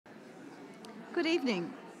Good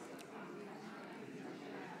evening.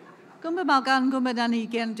 Gumba Malgan Gumba Dani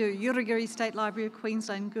Gendu, Yurugiri State Library of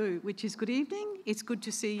Queensland Gu, which is good evening, it's good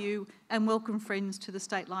to see you and welcome friends to the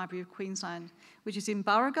State Library of Queensland, which is in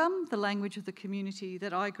Burragum, the language of the community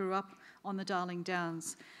that I grew up on the Darling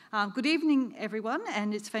Downs. Good evening everyone,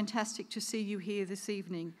 and it's fantastic to see you here this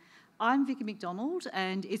evening. I'm Vicky McDonald,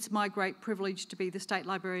 and it's my great privilege to be the State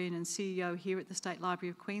Librarian and CEO here at the State Library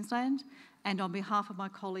of Queensland. And on behalf of my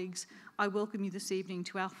colleagues, I welcome you this evening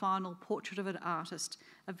to our final Portrait of an Artist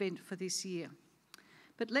event for this year.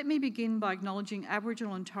 But let me begin by acknowledging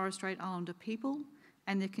Aboriginal and Torres Strait Islander people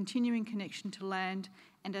and their continuing connection to land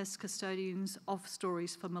and as custodians of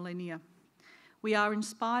stories for millennia. We are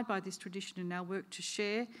inspired by this tradition in our work to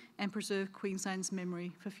share and preserve Queensland's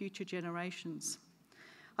memory for future generations.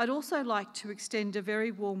 I'd also like to extend a very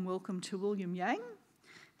warm welcome to William Yang,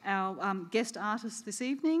 our guest artist this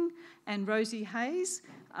evening, and Rosie Hays,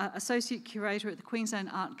 Associate Curator at the Queensland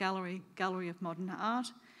Art Gallery, Gallery of Modern Art,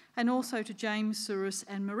 and also to James Sourris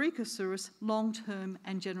and Marika Sourris, long-term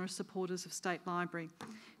and generous supporters of State Library.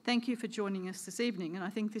 Thank you for joining us this evening, and I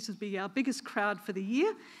think this will be our biggest crowd for the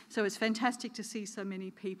year, so it's fantastic to see so many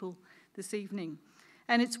people this evening.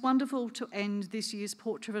 And it's wonderful to end this year's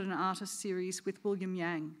Portrait of an Artist series with William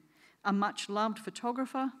Yang, a much-loved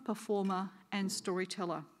photographer, performer and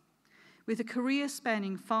storyteller. With a career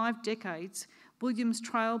spanning 5 decades, William's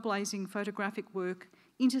trailblazing photographic work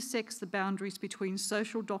intersects the boundaries between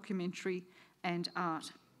social documentary and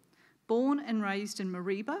art. Born and raised in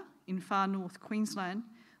Mareeba in far north Queensland,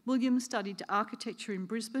 William studied architecture in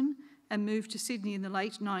Brisbane and moved to Sydney in the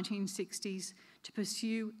late 1960s to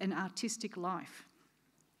pursue an artistic life.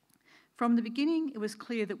 From the beginning, it was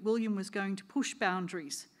clear that William was going to push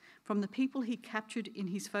boundaries, from the people he captured in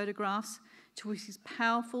his photographs to his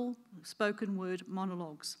powerful spoken word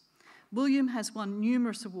monologues. William has won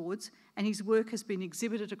numerous awards, and his work has been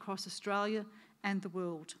exhibited across Australia and the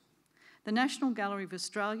world. The National Gallery of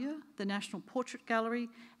Australia, the National Portrait Gallery,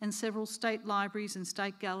 and several state libraries and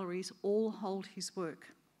state galleries all hold his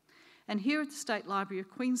work. And here at the State Library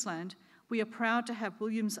of Queensland, we are proud to have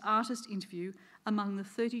William's artist interview among the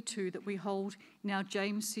 32 that we hold in our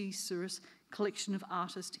James C. Sourris collection of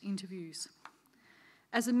artist interviews.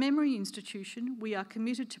 As a memory institution, we are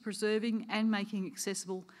committed to preserving and making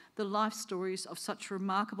accessible the life stories of such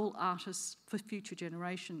remarkable artists for future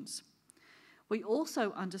generations. We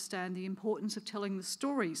also understand the importance of telling the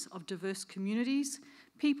stories of diverse communities,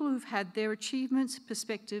 people who've had their achievements,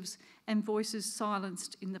 perspectives, and voices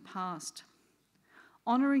silenced in the past.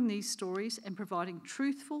 Honouring these stories and providing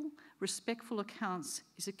truthful, respectful accounts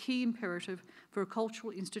is a key imperative for a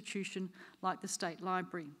cultural institution like the State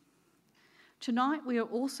Library. Tonight, we are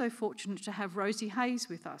also fortunate to have Rosie Hays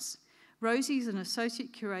with us. Rosie is an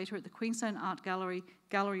Associate Curator at the Queensland Art Gallery,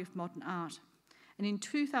 Gallery of Modern Art. And in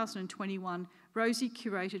 2021, Rosie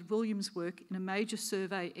curated William's work in a major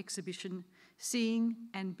survey exhibition, Seeing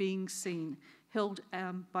and Being Seen, held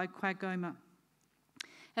by Quagoma.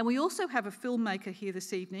 And we also have a filmmaker here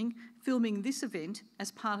this evening filming this event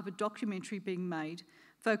as part of a documentary being made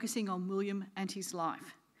focusing on William and his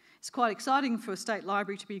life. It's quite exciting for a State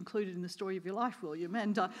Library to be included in the story of your life, William.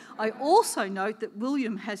 And I also note that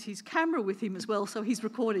William has his camera with him as well, so he's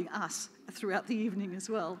recording us throughout the evening as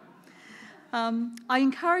well. I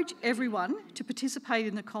encourage everyone to participate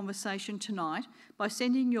in the conversation tonight by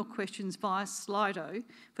sending your questions via Slido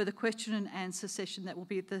for the question and answer session that will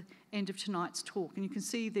be at the end of tonight's talk. And you can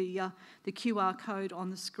see the QR code on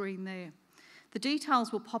the screen there. The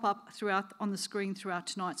details will pop up on the screen throughout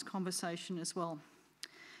tonight's conversation as well.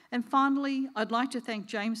 And finally, I'd like to thank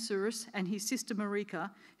James Sourris and his sister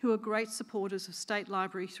Marika, who are great supporters of State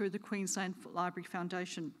Library through the Queensland Library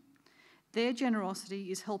Foundation. Their generosity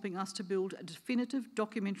is helping us to build a definitive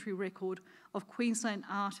documentary record of Queensland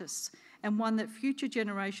artists, and one that future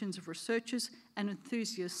generations of researchers and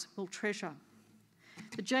enthusiasts will treasure.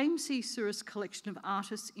 The James C. Sourris collection of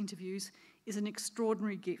artists' interviews is an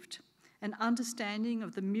extraordinary gift, an understanding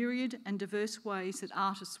of the myriad and diverse ways that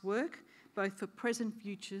artists work, both for present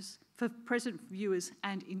viewers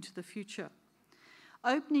and into the future.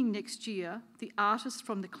 Opening next year, the artists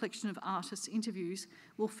from the collection of artists' interviews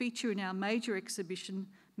will feature in our major exhibition,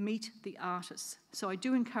 Meet the Artists. So I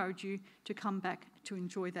do encourage you to come back to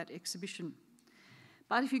enjoy that exhibition.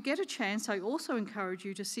 But if you get a chance, I also encourage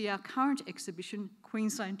you to see our current exhibition,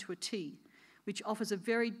 Queensland to a T, which offers a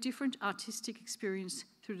very different artistic experience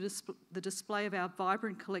through the display of our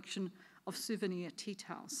vibrant collection of souvenir tea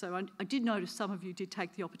towels. So I did notice some of you did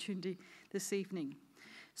take the opportunity this evening.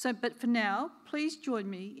 But for now, please join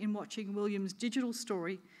me in watching William's digital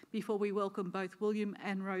story before we welcome both William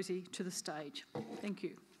and Rosie to the stage. Thank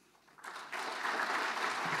you.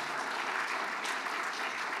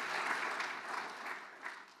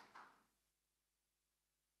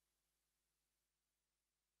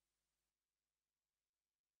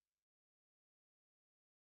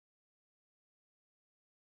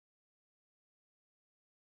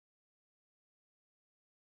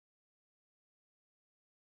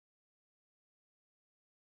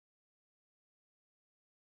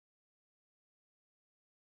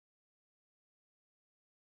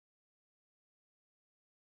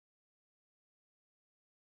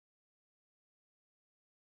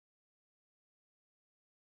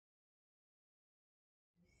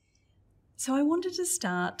 So I wanted to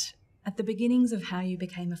start at the beginnings of how you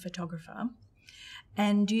became a photographer.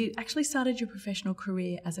 And you actually started your professional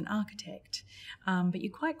career as an architect, but you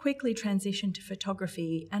quite quickly transitioned to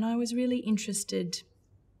photography. And I was really interested,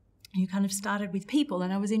 you kind of started with people,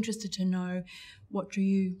 and I was interested to know what drew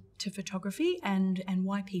you to photography and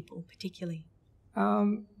why people particularly.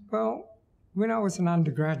 Well, when I was an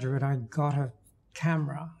undergraduate, I got a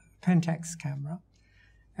camera, Pentax camera,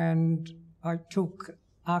 and I took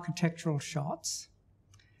architectural shots.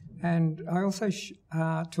 And I also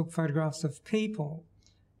took photographs of people,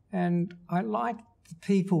 and I liked the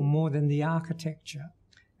people more than the architecture.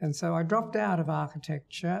 And so I dropped out of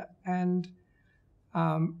architecture, and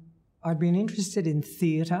I'd been interested in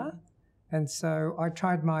theatre, and so I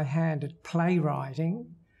tried my hand at playwriting,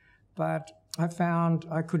 but I found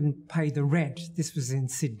I couldn't pay the rent. This was in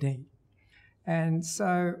Sydney. And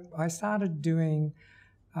so I started doing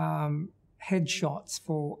headshots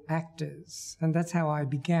for actors, and that's how I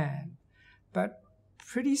began. But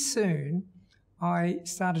pretty soon I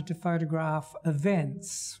started to photograph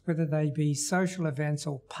events, whether they be social events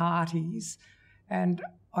or parties, and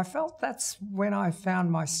I felt that's when I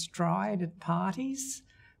found my stride at parties,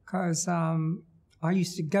 because I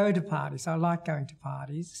used to go to parties. I like going to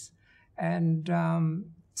parties, and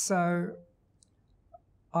so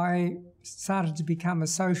I started to become a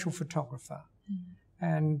social photographer,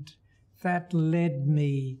 and that led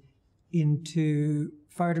me into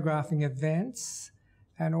photographing events.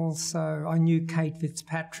 And also I knew Kate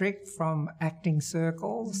Fitzpatrick from acting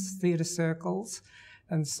circles, theatre circles,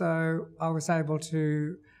 and so I was able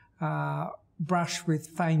to brush with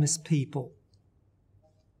famous people.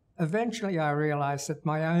 Eventually I realised that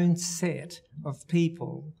my own set of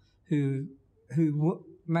people who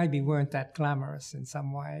maybe weren't that glamorous in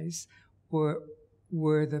some ways were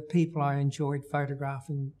the people I enjoyed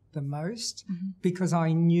photographing the most, because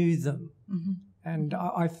I knew them, and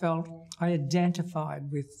I felt I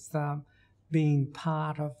identified with being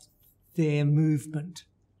part of their movement.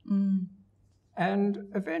 And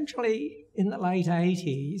eventually, in the late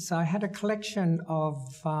 80s, I had a collection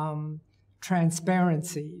of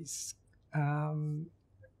transparencies,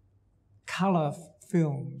 colour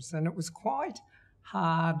films, and it was quite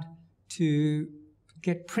hard to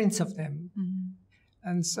get prints of them.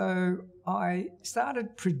 And so I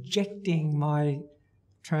started projecting my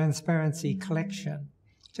transparency collection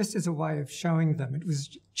just as a way of showing them. It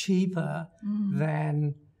was cheaper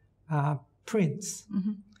than prints.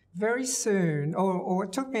 Very soon, or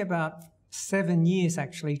it took me about 7 years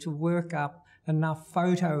actually to work up enough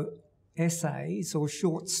photo essays or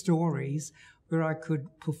short stories where I could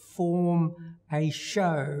perform a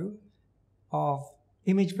show of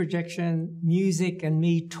image projection, music, and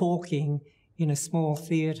me talking in a small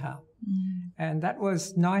theatre. And that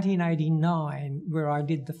was 1989, where I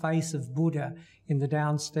did The Face of Buddha in the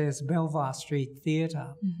downstairs Belvoir Street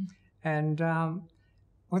Theatre. And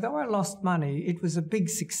although I lost money, it was a big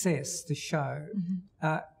success, the show.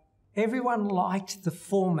 Everyone liked the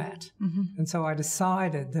format, and so I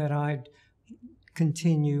decided that I'd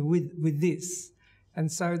continue with this.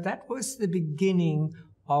 And so that was the beginning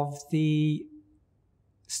of the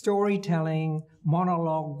storytelling,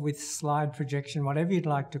 monologue with slide projection, whatever you'd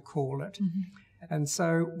like to call it. And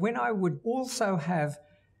so when I would also have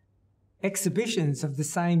exhibitions of the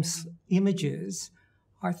same images,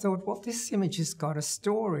 I thought, well, this image has got a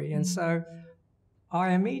story. And so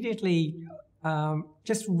I immediately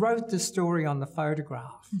just wrote the story on the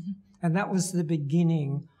photograph. And that was the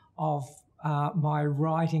beginning of my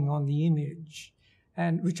writing on the image,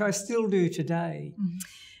 and which I still do today.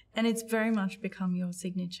 And it's very much become your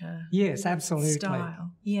signature Yes, absolutely.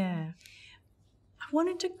 style. Yeah. I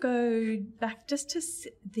wanted to go back just to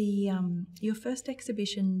your first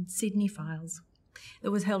exhibition, Sydney Files,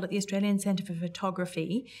 that was held at the Australian Centre for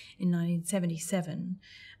Photography in 1977.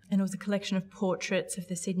 And it was a collection of portraits of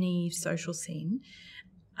the Sydney social scene.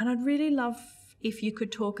 And I'd really love if you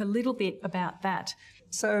could talk a little bit about that.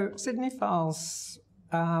 So Sydney Files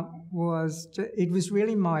was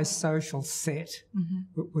really my social set.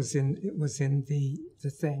 It was in the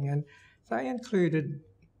thing, and they included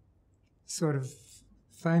sort of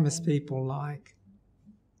famous people like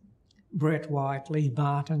Brett White, Lee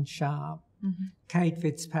Barton Sharp, Kate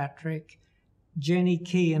Fitzpatrick, Jenny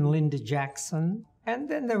Key and Linda Jackson, and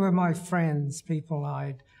then there were my friends, people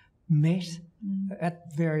I'd met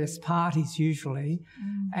at various parties usually,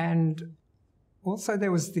 and also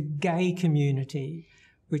there was the gay community,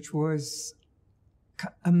 which was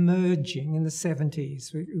emerging in the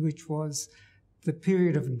 70s, which was the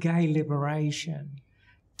period of gay liberation.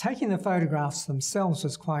 Taking the photographs themselves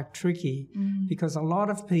was quite tricky because a lot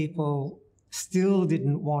of people still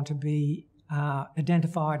didn't want to be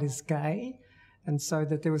identified as gay, and so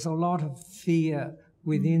that there was a lot of fear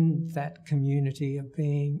within that community of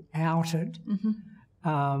being outed.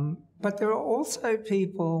 But there are also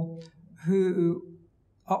people who,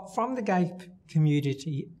 from the gay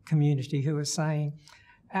community who are saying,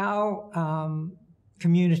 our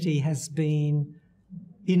community has been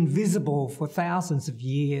invisible for thousands of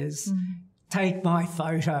years. Take my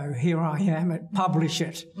photo, here I am, publish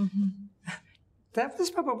it. That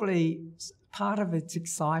was probably part of its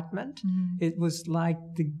excitement. It was like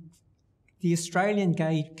the Australian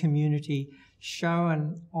gay community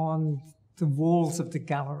shown on the walls of the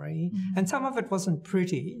gallery, and some of it wasn't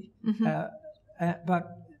pretty,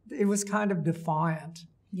 but it was kind of defiant.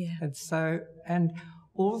 And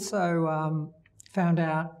also found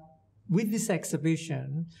out with this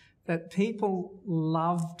exhibition that people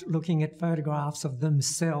loved looking at photographs of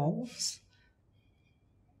themselves.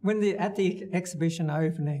 At the exhibition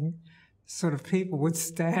opening, sort of people would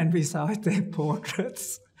stand beside their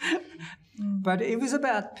portraits. But it was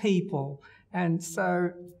about people, and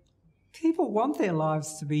so people want their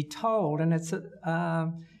lives to be told, and it's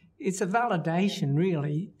a validation,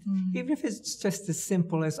 really. Even if it's just as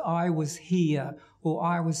simple as I was here, or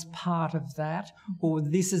I was part of that, or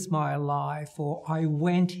this is my life, or I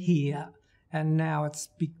went here, and now it's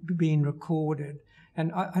being recorded.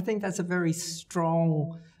 And I think that's a very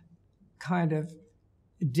strong kind of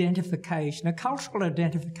identification, a cultural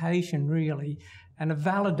identification, really, and a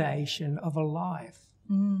validation of a life.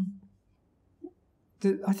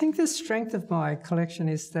 I think the strength of my collection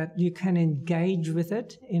is that you can engage with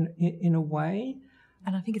it in a way.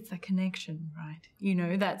 And I think it's that connection, right? You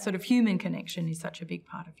know, that sort of human connection is such a big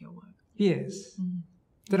part of your work. Yes.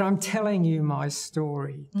 That I'm telling you my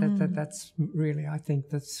story. That's really, I think,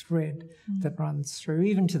 the thread that runs through.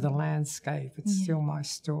 Even to the landscape, it's still my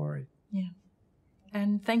story. Yeah.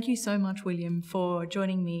 And thank you so much, William, for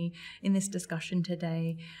joining me in this discussion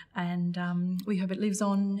today. And we hope it lives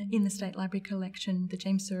on in the State Library collection, the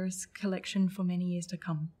James Sourris collection, for many years to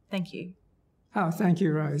come. Thank you. Oh, thank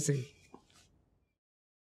you, Rosie.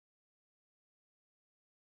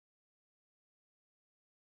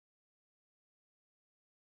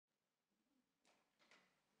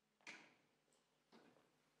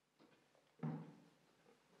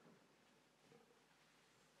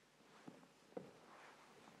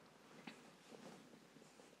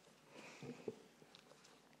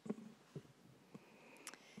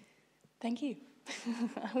 Thank you.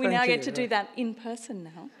 We now get to do that in person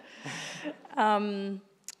now.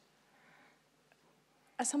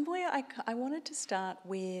 Somewhere I wanted to start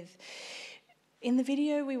with, in the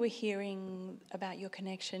video we were hearing about your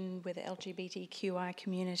connection with the LGBTQI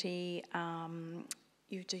community.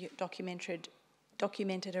 You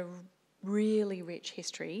documented a really rich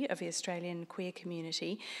history of the Australian queer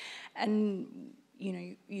community, and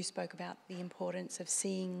you spoke about the importance of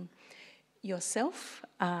seeing yourself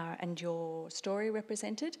and your story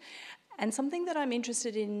represented. And something that I'm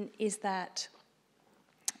interested in is that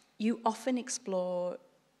you often explore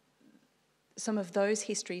some of those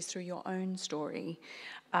histories through your own story,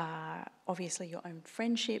 obviously your own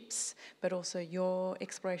friendships, but also your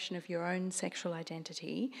exploration of your own sexual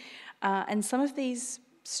identity. And some of these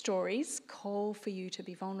stories call for you to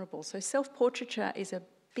be vulnerable. So self-portraiture is a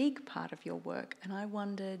big part of your work, and I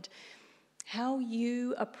wondered how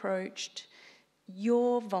you approached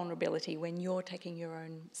your vulnerability when you're taking your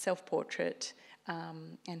own self-portrait,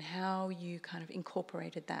 and how you kind of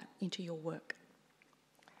incorporated that into your work.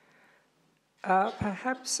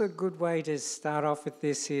 Perhaps a good way to start off with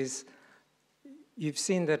this is, you've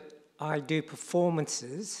seen that I do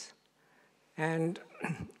performances, and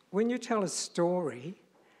when you tell a story,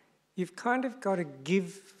 you've kind of got to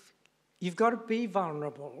be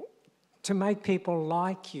vulnerable to make people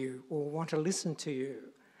like you or want to listen to you.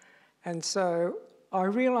 And so I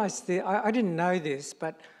realised that, I didn't know this,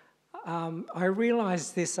 but I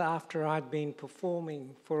realised this after I'd been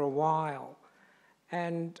performing for a while.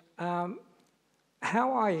 And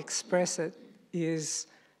how I express it is,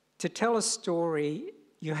 to tell a story,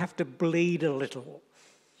 you have to bleed a little.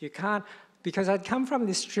 You can't, because I'd come from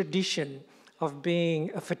this tradition of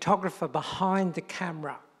being a photographer behind the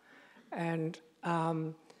camera. And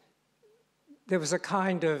there was a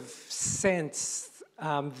kind of sense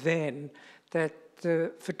then that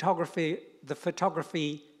the photographer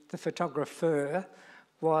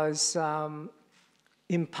was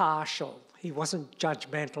impartial. He wasn't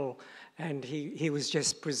judgmental, and he was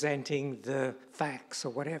just presenting the facts or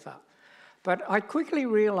whatever. But I quickly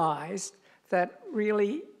realised that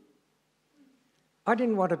really I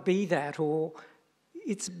didn't want to be that, or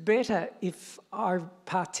it's better if I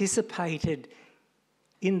participated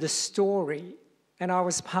in the story, and I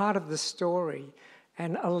was part of the story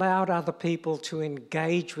and allowed other people to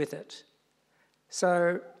engage with it.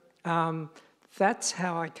 So that's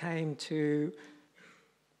how I came to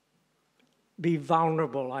be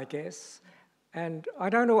vulnerable, I guess. And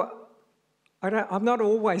I'm not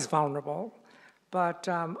always vulnerable, but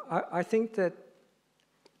I think that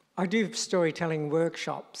I do storytelling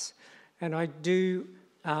workshops, and I do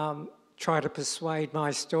try to persuade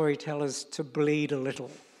my storytellers to bleed a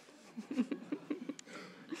little.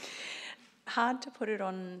 Hard to put it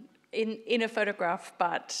on in a photograph,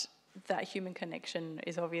 but that human connection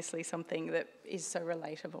is obviously something that is so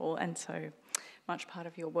relatable and so much part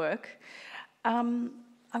of your work.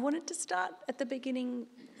 I wanted to start at the beginning.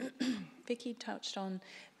 Vicky touched on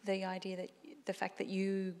the fact that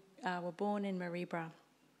you were born in Mareebra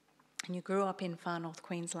and you grew up in far north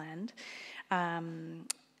Queensland,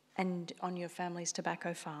 and on your family's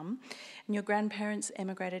tobacco farm. And your grandparents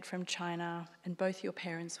emigrated from China, and both your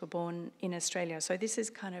parents were born in Australia. So this is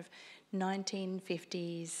kind of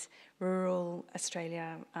 1950s rural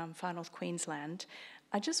Australia, far north Queensland.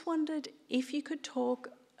 I just wondered if you could talk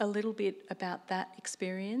a little bit about that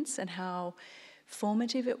experience and how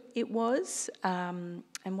formative it was, and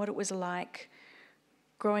what it was like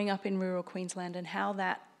growing up in rural Queensland and how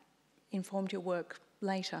that informed your work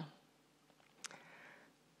later.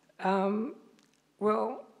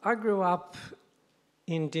 Well, I grew up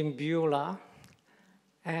in Dimbula,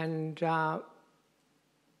 and I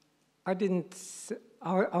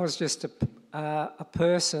was just a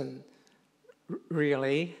person,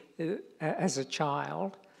 really, as a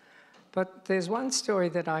child. But there's one story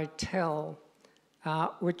that I tell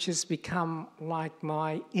which has become like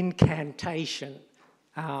my incantation.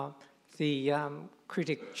 The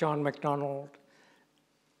critic John MacDonald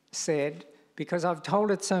said, because I've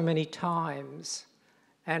told it so many times,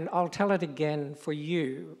 and I'll tell it again for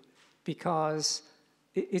you because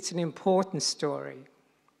it's an important story.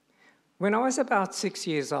 When I was about 6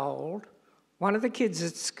 years old, one of the kids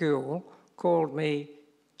at school called me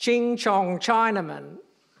Ching Chong Chinaman,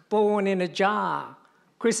 born in a jar,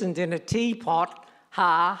 christened in a teapot,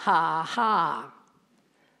 ha, ha, ha.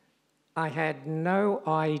 I had no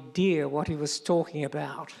idea what he was talking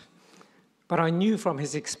about, but I knew from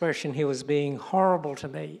his expression he was being horrible to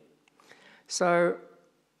me. So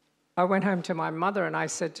I went home to my mother and I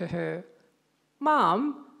said to her,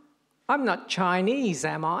 "Mum, I'm not Chinese,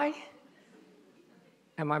 am I?"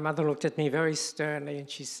 And my mother looked at me very sternly and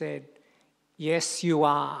she said, "Yes, you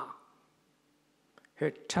are."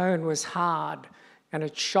 Her tone was hard and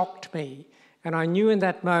it shocked me. And I knew in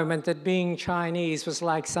that moment that being Chinese was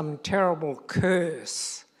like some terrible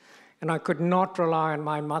curse, and I could not rely on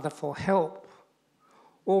my mother for help.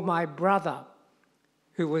 Or my brother,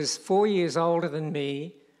 who was 4 years older than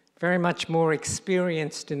me, very much more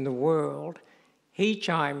experienced in the world, he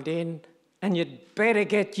chimed in, "And you'd better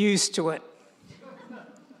get used to it."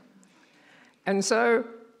 And so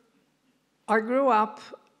I grew up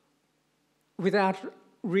without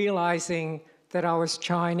realising that I was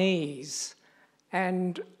Chinese.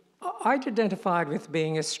 And I identified with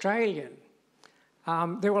being Australian.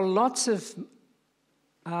 There were lots of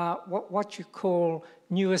what you call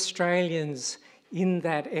new Australians in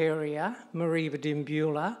that area, Mareebra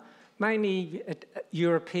Dimbula, mainly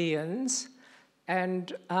Europeans,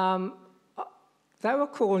 and they were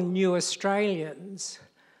called New Australians.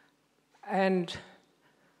 And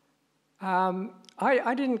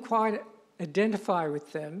I didn't quite identify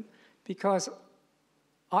with them because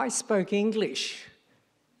I spoke English.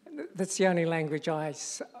 That's the only language I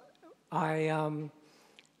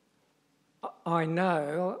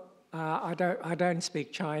know. I don't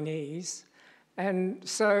speak Chinese, and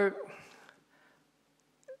so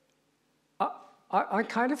I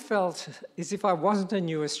kind of felt as if I wasn't a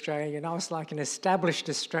new Australian. I was like an established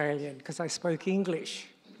Australian because I spoke English.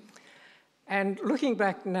 And looking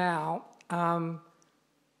back now,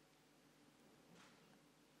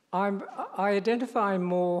 I identify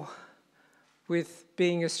more with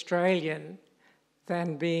being Australian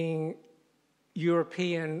than being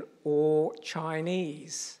European or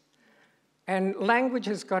Chinese. And language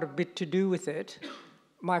has got a bit to do with it.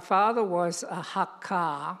 My father was a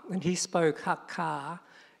Hakka, and he spoke Hakka,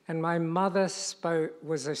 and my mother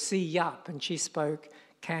was a Siyap, and she spoke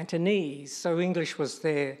Cantonese, so English was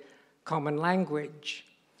their common language.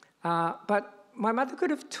 But my mother could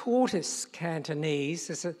have taught us Cantonese,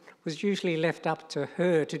 as it was usually left up to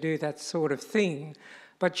her to do that sort of thing,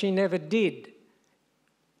 but she never did.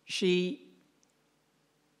 She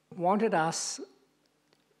wanted us,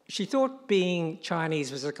 she thought being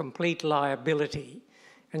Chinese was a complete liability,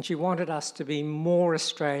 and she wanted us to be more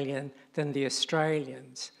Australian than the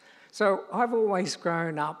Australians. So I've always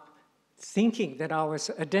grown up thinking that I was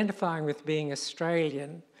identifying with being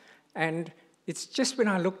Australian, and it's just when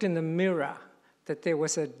I looked in the mirror that there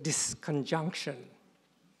was a disconjunction.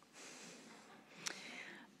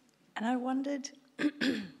 And I wondered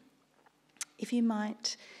if you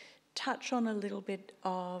might touch on a little bit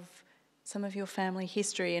of some of your family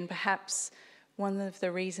history, and perhaps one of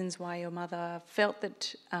the reasons why your mother felt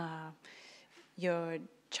that your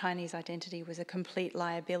Chinese identity was a complete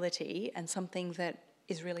liability, and something that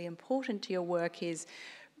is really important to your work is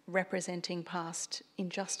representing past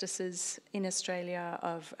injustices in Australia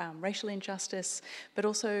of racial injustice, but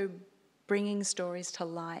also bringing stories to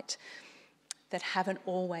light that haven't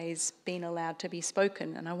always been allowed to be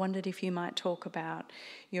spoken. And I wondered if you might talk about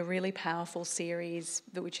your really powerful series,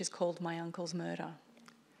 which is called My Uncle's Murder.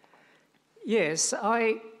 Yes,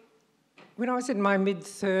 when I was in my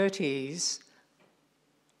mid-30s,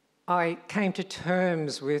 I came to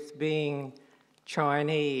terms with being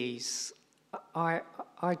Chinese. I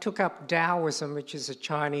took up Taoism, which is a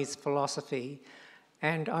Chinese philosophy,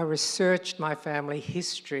 and I researched my family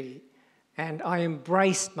history, and I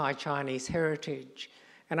embraced my Chinese heritage.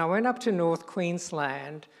 And I went up to North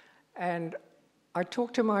Queensland, and I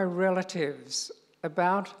talked to my relatives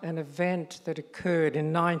about an event that occurred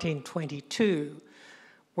in 1922,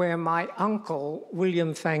 where my uncle,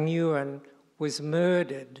 William Fang Yuan, was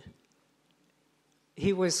murdered.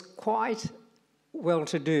 He was quite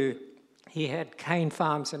well-to-do. He had cane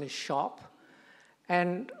farms in his shop,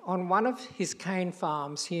 and on one of his cane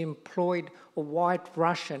farms, he employed a white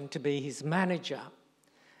Russian to be his manager.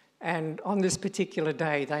 And on this particular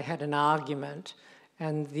day, they had an argument,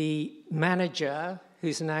 and the manager,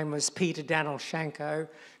 whose name was Peter Danilchenko,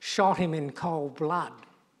 shot him in cold blood.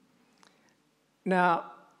 Now,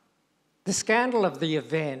 the scandal of the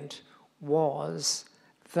event was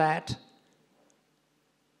that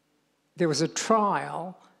there was a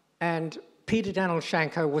trial, and Peter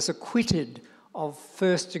Danilchenko was acquitted of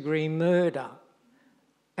first-degree murder.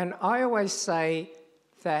 And I always say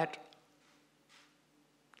that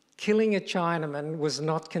killing a Chinaman was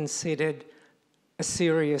not considered a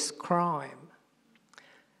serious crime.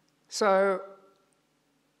 So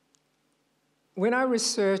when I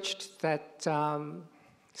researched that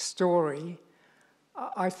story,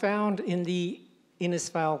 I found in the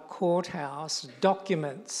Innisfail courthouse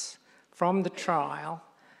documents from the trial,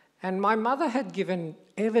 and my mother had given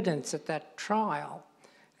evidence at that trial,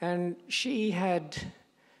 and she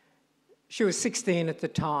was 16 at the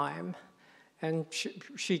time, and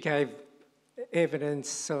she gave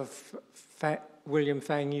evidence of William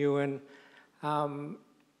Fang Yuan,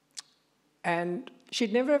 and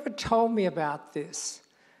she'd never ever told me about this,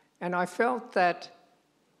 and I felt that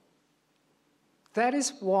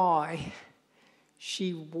is why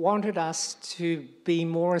she wanted us to be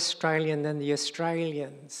more Australian than the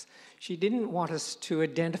Australians. She didn't want us to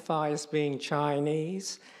identify as being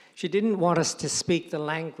Chinese. She didn't want us to speak the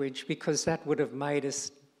language because that would have made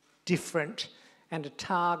us different and a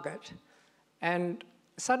target. And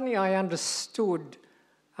suddenly I understood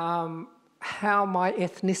how my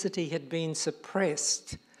ethnicity had been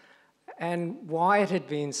suppressed and why it had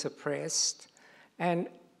been suppressed, and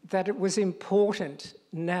that it was important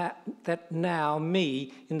that now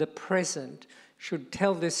me, in the present, should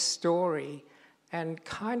tell this story and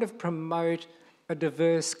kind of promote a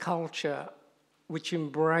diverse culture which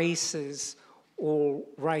embraces all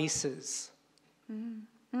races.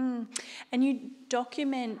 And you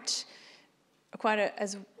document quite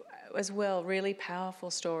as well really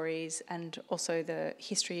powerful stories, and also the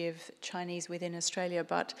history of Chinese within Australia.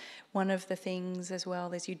 But one of the things as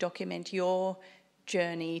well is you document your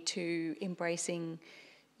journey to embracing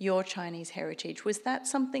your Chinese heritage. Was that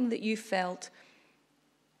something that you felt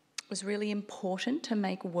was really important to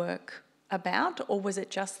make work about, or was it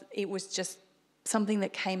just something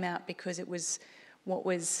that came out because it was what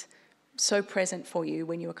was so present for you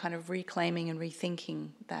when you were kind of reclaiming and rethinking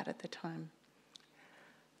that at the time?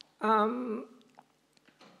 I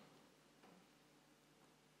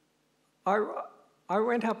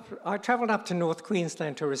travelled up to North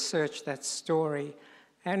Queensland to research that story,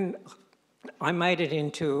 and I made it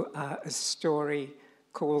into a story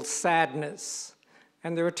called Sadness.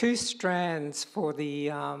 And there were two strands for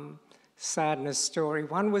the sadness story.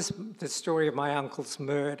 One was the story of my uncle's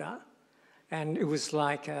murder, and it was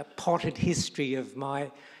like a potted history of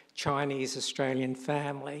my Chinese Australian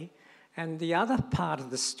family. And the other part of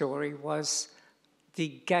the story was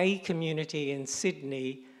the gay community in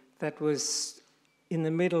Sydney that was in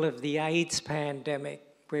the middle of the AIDS pandemic,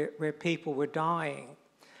 where people were dying.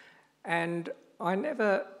 And I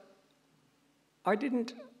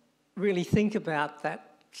didn't really think about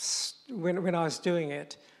that when I was doing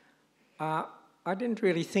it. I didn't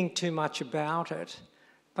really think too much about it,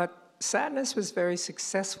 but sadness was very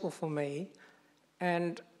successful for me,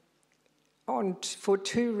 and for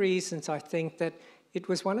two reasons. I think that it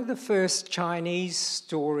was one of the first Chinese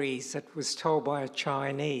stories that was told by a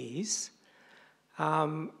Chinese,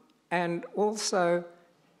 and also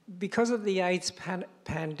because of the AIDS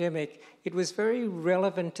pandemic, it was very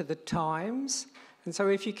relevant to the times. And so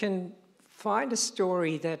if you can find a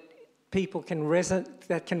story that people can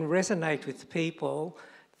resonate with people,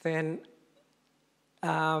 then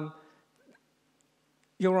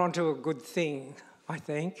you're onto a good thing, I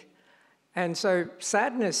think. And so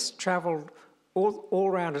sadness travelled all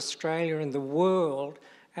around Australia and the world,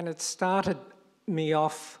 and it started me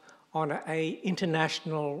off on an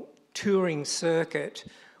international touring circuit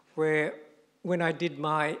where, when I did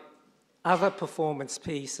my other performance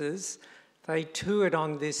pieces, they toured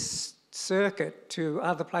on this circuit to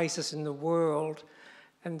other places in the world.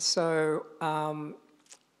 And so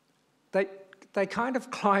they kind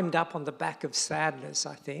of climbed up on the back of sadness,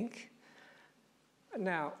 I think.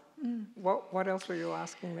 Now, what else were you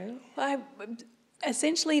asking me?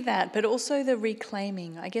 Essentially that, but also the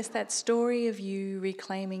reclaiming. I guess that story of you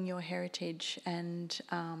reclaiming your heritage and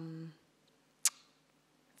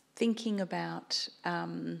thinking about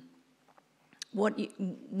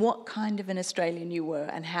what kind of an Australian you were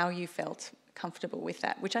and how you felt comfortable with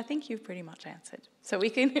that, which I think you've pretty much answered. So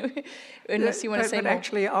we can, unless you want to say more. But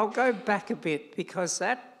actually, I'll go back a bit, because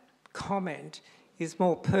that comment is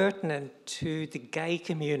more pertinent to the gay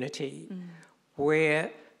community,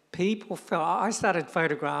 where people felt... I started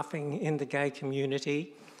photographing in the gay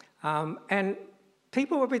community, and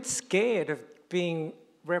people were a bit scared of being...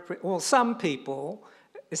 Well, some people,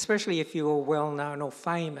 especially if you were well-known or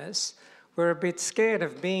famous, were a bit scared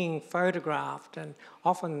of being photographed, and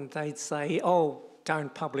often they'd say, oh,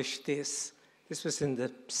 don't publish this. This was in the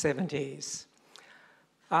 70s.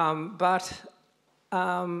 But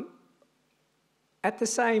at the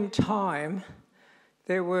same time,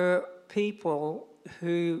 there were people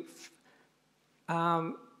who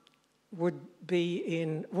would be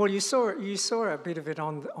in... Well, you saw a bit of it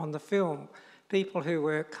on the film. People who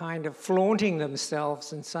were kind of flaunting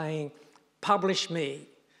themselves and saying, publish me.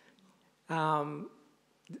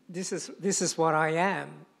 This is what I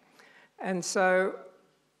am. And so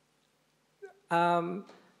I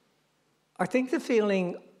think the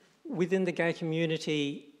feeling within the gay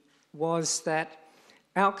community was that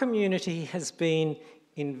our community has been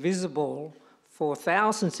invisible for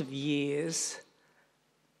thousands of years.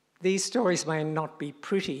 These stories may not be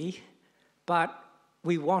pretty, but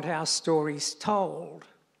we want our stories told.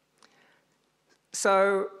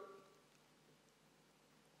 So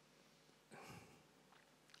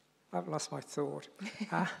I've lost my thought.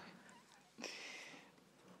 That's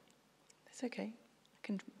okay. I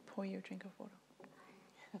can pour you a drink of water.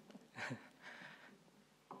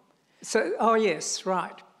 So, oh yes,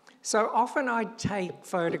 right. So often I'd take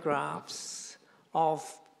photographs of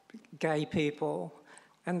gay people,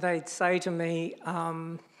 and they'd say to me,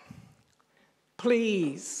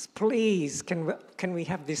 please, can we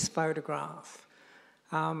have this photograph?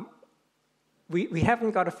 We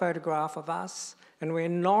haven't got a photograph of us, and we're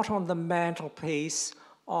not on the mantelpiece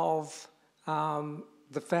of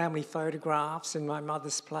the family photographs in my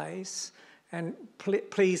mother's place, and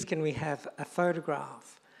please can we have a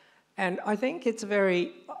photograph? And I think it's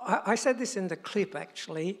I said this in the clip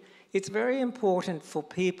actually, it's very important for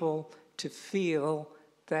people to feel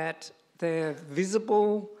that they're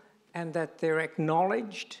visible and that they're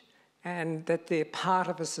acknowledged and that they're part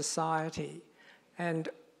of a society. And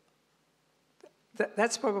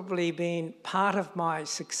that's probably been part of my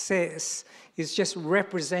success, is just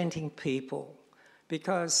representing people,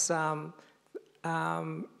 because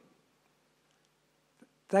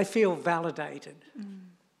they feel validated.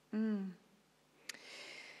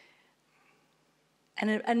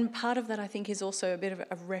 And part of that, I think, is also a bit of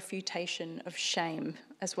a refutation of shame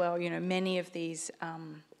as well. You know, many of these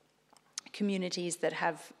communities that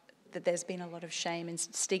there's been a lot of shame and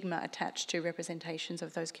stigma attached to representations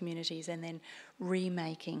of those communities, and then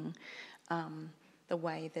remaking the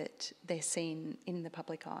way that they're seen in the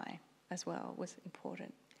public eye as well was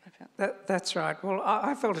important, I felt. That's right. Well,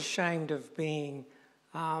 I felt ashamed of being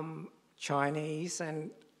Chinese,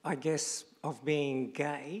 and I guess of being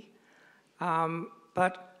gay.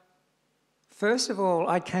 But first of all,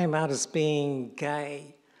 I came out as being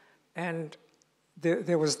gay, and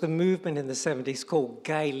there was the movement in the 70s called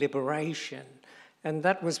gay liberation, and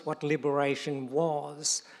that was what liberation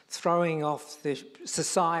was, throwing off the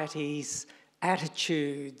society's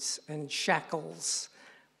attitudes and shackles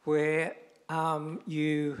where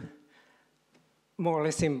you more or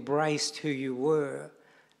less embraced who you were.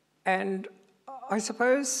 And I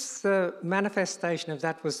suppose the manifestation of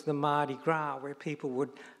that was the Mardi Gras, where people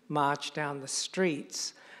would march down the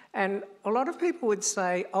streets. And a lot of people would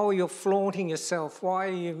say, oh, you're flaunting yourself. Why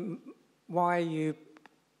are you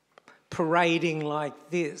parading like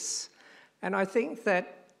this? And I think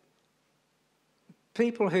that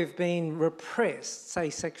people who've been repressed, say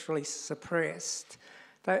sexually suppressed,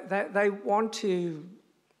 they want to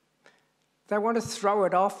throw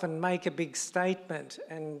it off and make a big statement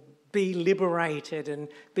and be liberated and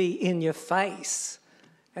be in your face.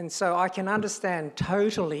 And so I can understand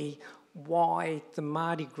totally why the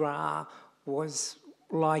Mardi Gras was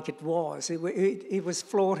like it was. It was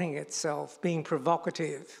flaunting itself, being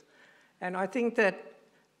provocative. And I think that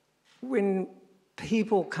when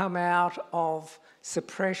people come out of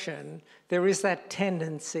suppression, there is that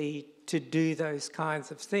tendency to do those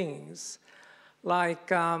kinds of things.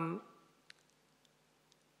 Like, I've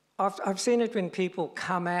seen it when people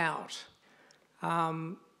come out,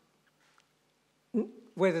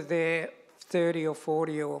 whether they're 30 or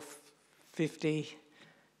 40 or 50,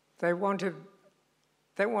 they want to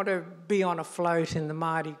be on a float in the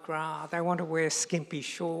Mardi Gras. They want to wear skimpy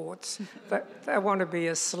shorts. they want to be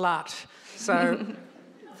a slut. So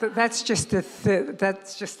that's just a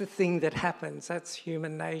thing that happens. That's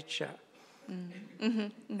human nature. Mm-hmm.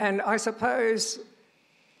 Mm-hmm. And I suppose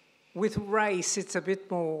with race, it's a bit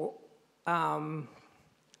more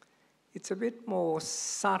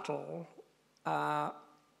subtle,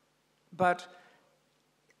 but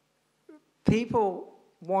people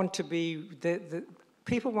want to be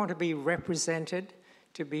people want to be represented,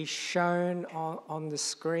 to be shown on the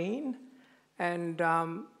screen. And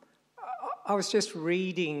I was just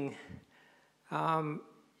reading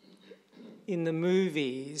in the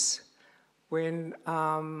movies when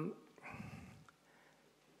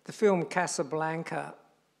the film Casablanca,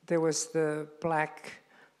 there was the black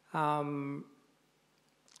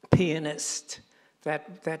pianist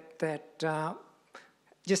that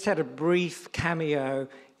just had a brief cameo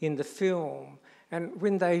in the film. And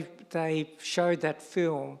when they showed that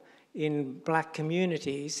film in black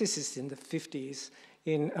communities, this is in the 50s,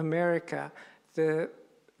 in America, the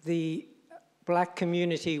black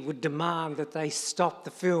community would demand that they stop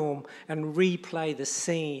the film and replay the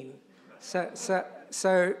scene. So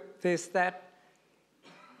there's that.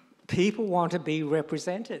 People want to be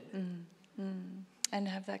represented. And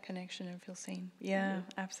have that connection and feel seen. Yeah,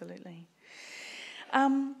 absolutely. So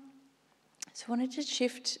I wanted to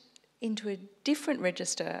shift into a different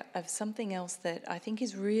register of something else that I think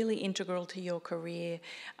is really integral to your career,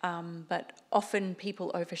 but often people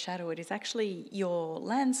overshadow it, is actually your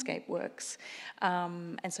landscape works.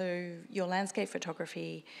 And so your landscape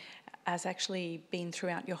photography has actually been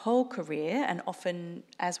throughout your whole career, and often,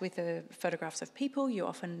 as with the photographs of people, you're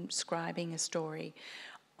often scribing a story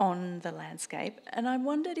on the landscape. And I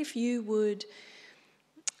wondered if you would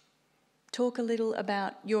talk a little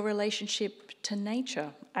about your relationship to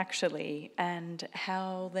nature, actually, and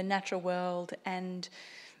how the natural world and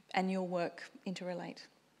your work interrelate.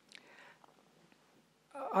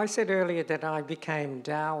 I said earlier that I became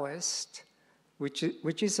Taoist,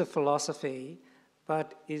 which is a philosophy,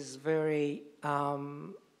 but is very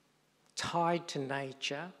tied to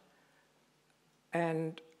nature.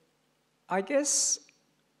 And I guess,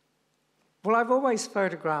 well, I've always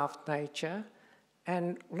photographed nature,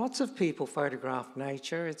 and lots of people photograph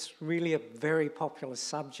nature. It's really a very popular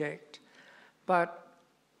subject. But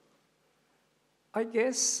I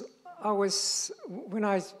guess when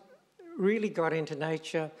I really got into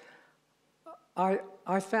nature,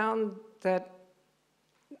 I found that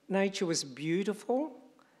nature was beautiful,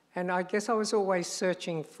 and I guess I was always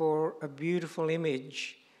searching for a beautiful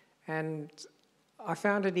image, and I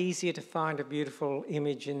found it easier to find a beautiful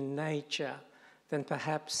image in nature than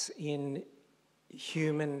perhaps in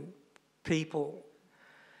human people.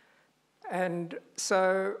 And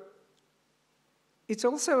so it's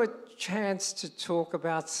also a chance to talk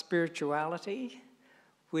about spirituality,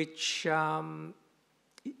 which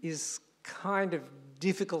is kind of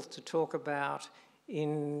difficult to talk about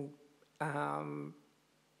in the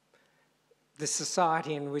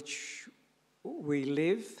society in which we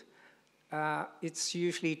live. It's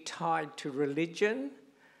usually tied to religion,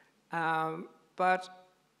 but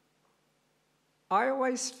I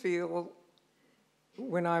always feel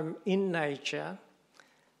when I'm in nature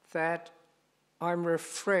that I'm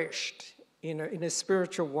refreshed in a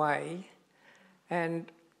spiritual way, and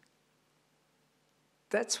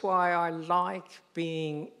that's why I like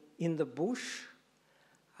being in the bush.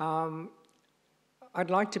 I'd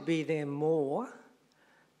like to be there more,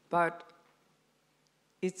 but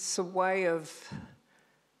it's a way of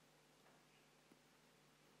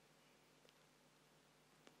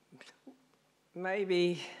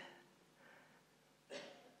maybe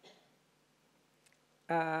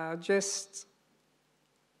just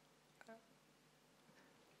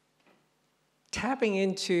tapping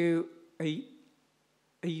into a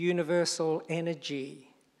universal energy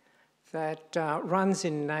that runs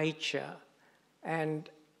in nature, and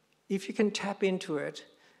if you can tap into it,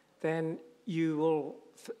 then you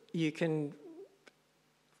can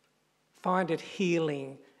find it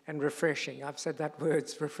healing and refreshing. I've said that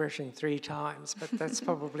word's refreshing 3 times, but that's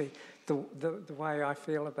probably the way I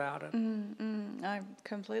feel about it. I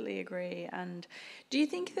completely agree. And do you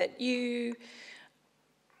think that your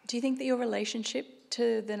relationship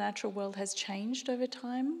to the natural world has changed over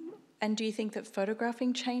time? And do you think that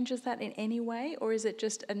photographing changes that in any way, or is it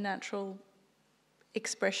just a natural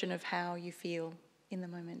expression of how you feel in the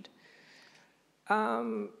moment?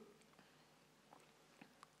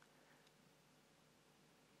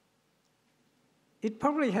 It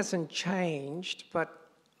probably hasn't changed, but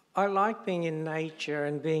I like being in nature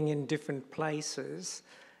and being in different places.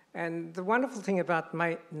 And the wonderful thing about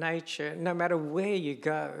nature, no matter where you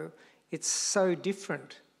go, it's so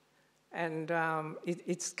different. And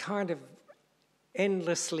it's kind of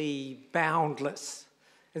endlessly boundless.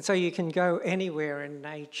 And so you can go anywhere in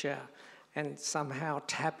nature and somehow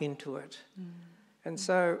tap into it. And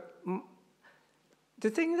so the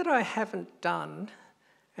thing that I haven't done,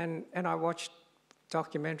 and I watched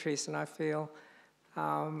documentaries and I feel,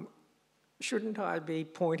 shouldn't I be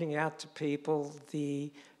pointing out to people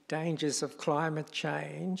the dangers of climate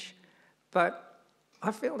change? But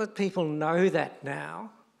I feel that people know that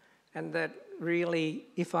now, and that really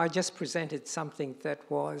if I just presented something that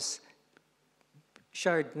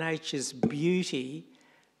showed nature's beauty,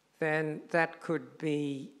 then that could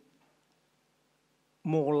be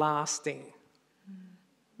more lasting.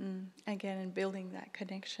 Again, and building that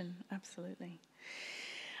connection, absolutely.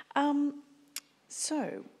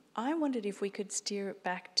 So I wondered if we could steer it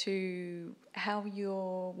back to how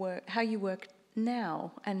you work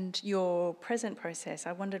now and your present process.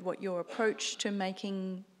 I wondered what your approach to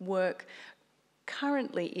making work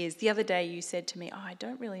currently is. The other day you said to me, I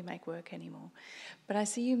don't really make work anymore, but I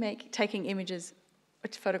see you taking images,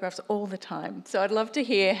 photographs all the time. So I'd love to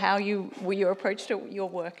hear how your approach to your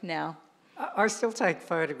work now. I still take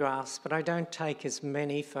photographs, but I don't take as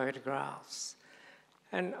many photographs.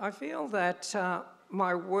 And I feel that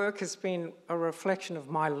my work has been a reflection of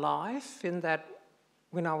my life, in that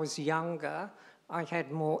when I was younger, I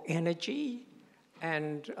had more energy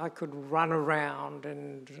and I could run around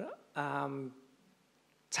and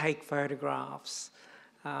take photographs,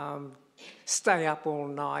 stay up all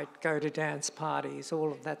night, go to dance parties,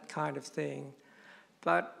 all of that kind of thing.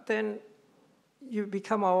 But then you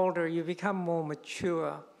become older, you become more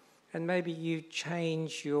mature, and maybe you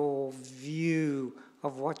change your view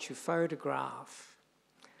of what you photograph.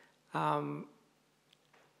 And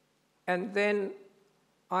then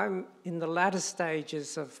I'm in the latter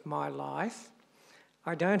stages of my life.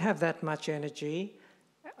 I don't have that much energy.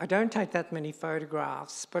 I don't take that many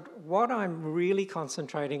photographs, but what I'm really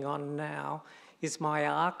concentrating on now is my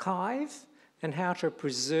archive and how to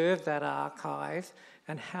preserve that archive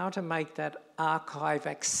and how to make that archive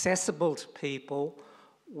accessible to people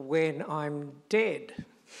when I'm dead.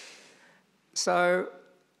 So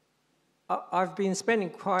I've been spending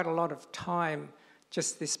quite a lot of time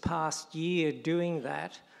just this past year doing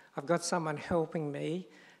that. I've got someone helping me,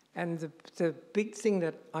 and the big thing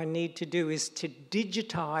that I need to do is to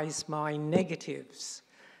digitise my negatives,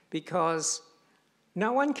 because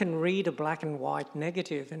no one can read a black and white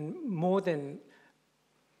negative, and more than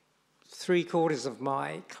 3/4 of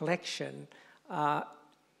my collection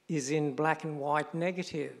is in black and white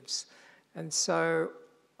negatives. And so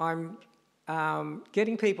I'm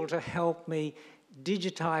getting people to help me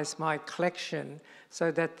digitise my collection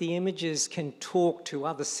so that the images can talk to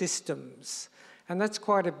other systems. And that's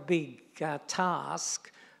quite a big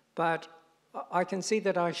task, but I can see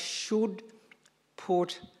that I should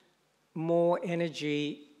put more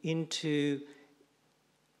energy into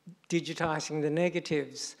digitising the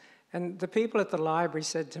negatives. And the people at the library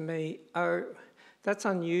said to me, oh, that's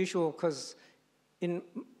unusual, because in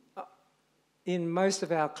most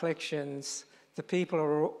of our collections, the people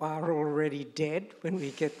are already dead when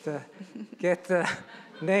we get the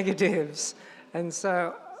negatives. And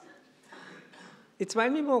so it's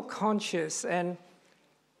made me more conscious, and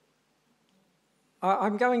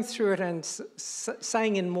I'm going through it and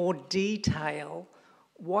saying in more detail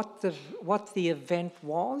what the event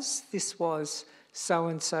was. This was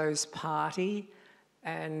so-and-so's party,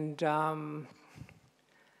 and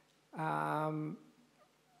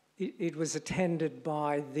it was attended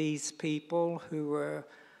by these people who were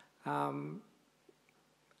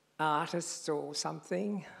artists or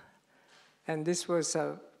something. And this was,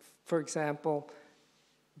 for example,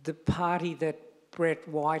 the party that Brett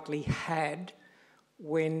Whiteley had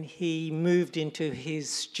when he moved into his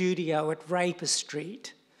studio at Raper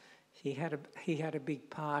Street. He had a big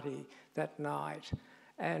party that night.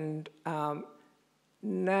 And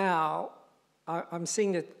now I'm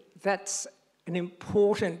seeing that that's an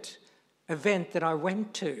important event that I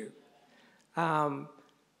went to.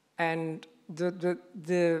 And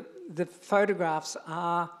the photographs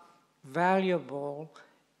are valuable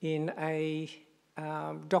in a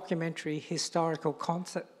documentary historical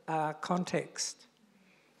context.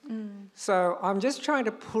 So I'm just trying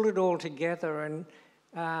to pull it all together, and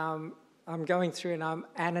I'm going through and I'm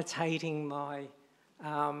annotating my,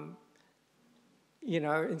 you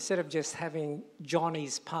know, instead of just having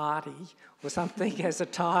Johnny's party or something as a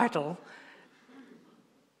title,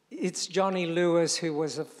 it's Johnny Lewis, who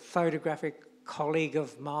was a photographic colleague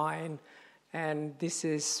of mine, and this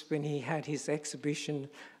is when he had his exhibition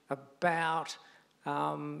about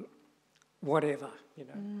whatever, you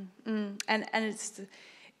know. And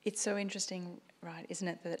it's so interesting, right, isn't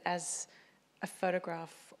it, that as a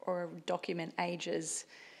photograph or a document ages,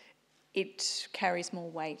 it carries more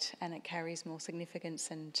weight and it carries more significance,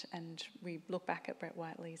 and we look back at Brett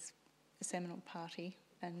Whiteley's seminal party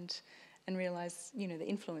and realise, you know, the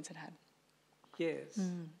influence it had. Yes.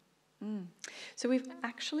 So we've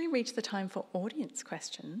actually reached the time for audience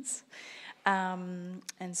questions. And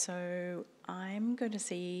so I'm going to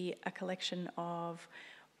see a collection of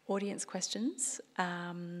audience questions.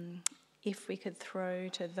 If we could throw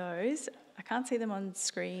to those. I can't see them on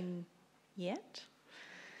screen yet,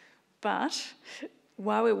 but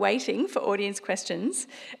while we're waiting for audience questions,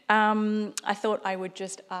 I thought I would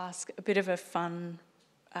just ask a bit of a fun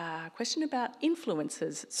question about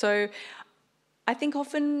influences. So I think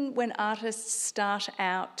often when artists start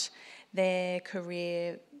out their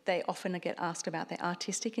career, they often get asked about their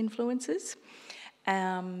artistic influences.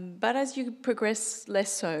 But as you progress,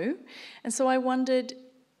 less so. And so I wondered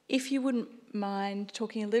if you wouldn't mind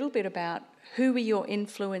talking a little bit about who were your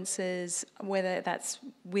influences, whether that's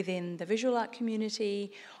within the visual art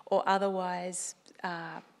community or otherwise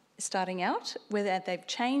starting out, whether they've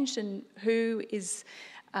changed, and who is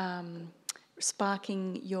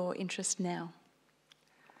sparking your interest now?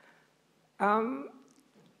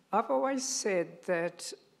 I've always said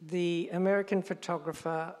that the American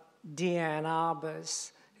photographer Diane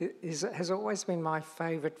Arbus has always been my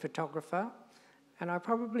favourite photographer, and I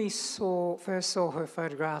probably first saw her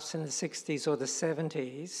photographs in the 60s or the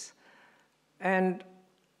 70s, and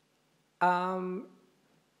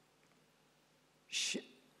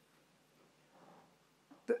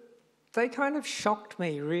they kind of shocked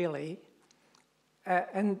me, really,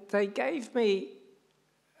 and they gave me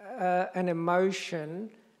an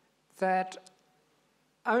emotion that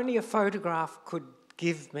only a photograph could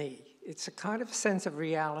give me. It's a kind of sense of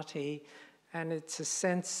reality, and it's a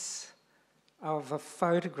sense of a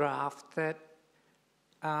photograph that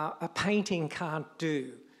a painting can't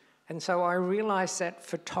do. And so I realised that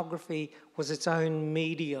photography was its own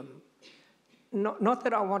medium. Not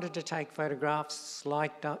that I wanted to take photographs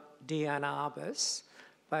like Diane Arbus,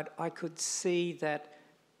 but I could see that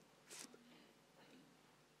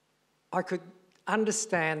I could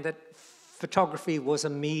understand that photography was a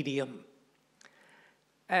medium.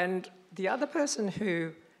 And the other person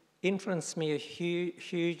who influenced me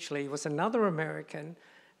hugely was another American,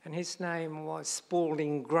 and his name was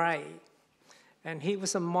Spalding Gray. And he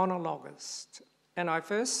was a monologuist. And I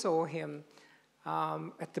first saw him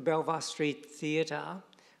at the Belvoir Street Theatre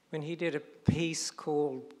when he did a piece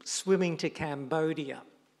called Swimming to Cambodia.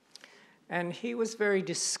 And he was very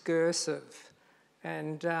discursive,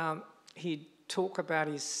 and he'd talk about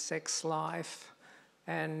his sex life,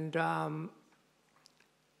 and I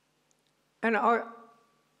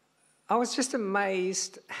was just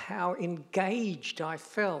amazed how engaged I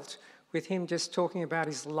felt with him just talking about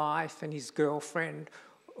his life and his girlfriend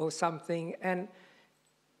or something. And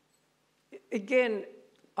again,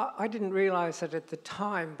 I didn't realise it at the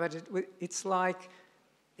time, but it's like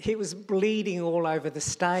he was bleeding all over the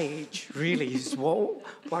stage, really, is what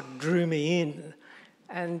drew me in.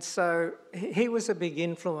 And so he was a big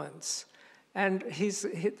influence. And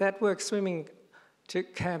that work, Swimming to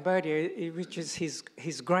Cambodia, which is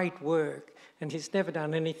his great work, and he's never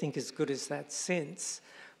done anything as good as that since.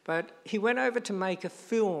 But he went over to make a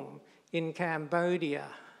film in Cambodia,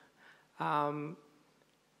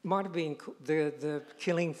 might have been the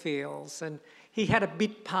Killing Fields, and he had a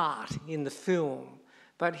bit part in the film,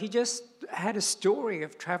 but he just had a story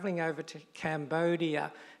of travelling over to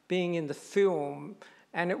Cambodia, being in the film,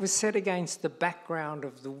 and it was set against the background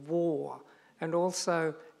of the war and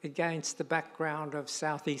also against the background of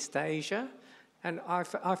Southeast Asia, and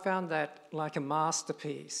I found that like a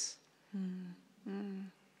masterpiece.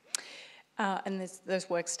 And those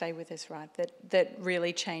works stay with us, right, that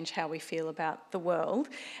really change how we feel about the world.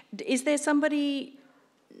 Is there somebody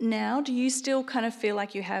now, do you still kind of feel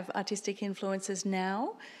like you have artistic influences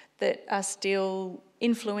now that are still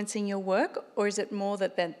influencing your work, or is it more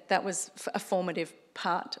that was a formative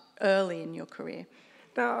part early in your career?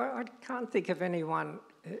 No, I can't think of anyone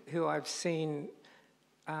who I've seen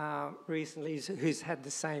recently who's had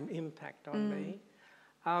the same impact on me.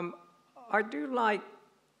 I do like...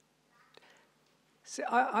 So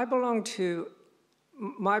I belong to...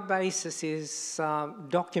 My basis is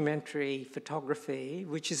documentary photography,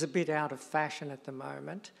 which is a bit out of fashion at the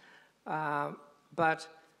moment. But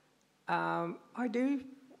I do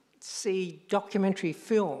see documentary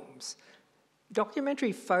films.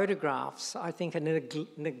 Documentary photographs, I think, are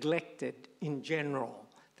neglected in general,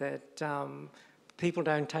 that people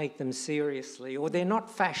don't take them seriously, or they're not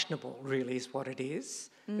fashionable, really, is what it is.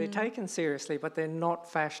 They're taken seriously, but they're not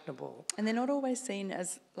fashionable. And they're not always seen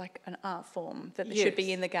as like an art form that should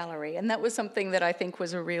be in the gallery. And that was something that I think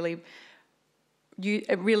was a really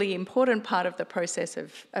important part of the process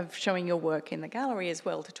of showing your work in the gallery as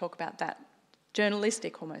well, to talk about that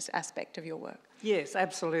journalistic almost aspect of your work. Yes,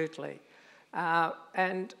 absolutely. But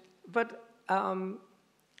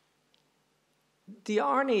the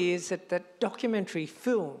irony is that documentary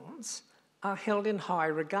films are held in high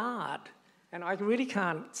regard, and I really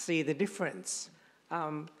can't see the difference.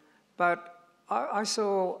 But I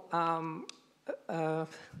saw a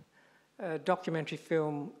documentary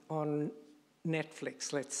film on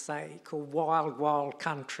Netflix, let's say, called Wild Wild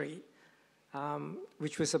Country,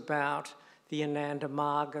 which was about the Ananda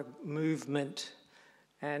Marga movement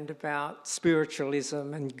and about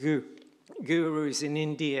spiritualism and gurus in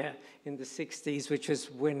India in the 60s, which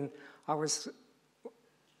was when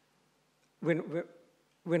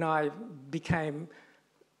I became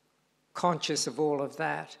conscious of all of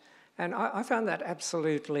that. And I found that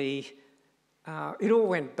absolutely... it all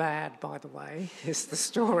went bad, by the way, is the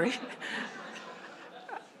story.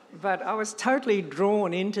 But I was totally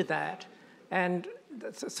drawn into that and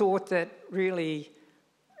thought that really,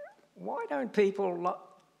 why don't people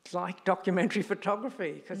like documentary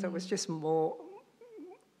photography? Because it was just more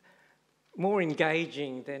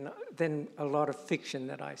engaging than a lot of fiction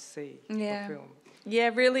that I see or film.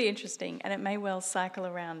 Yeah, really interesting, and it may well cycle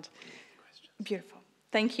around. Beautiful.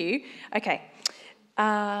 Thank you. Okay.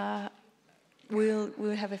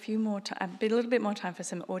 We'll have a little bit more time for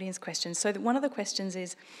some audience questions. So one of the questions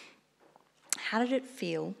is, how did it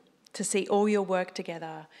feel to see all your work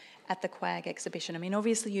together at the QAG exhibition? I mean,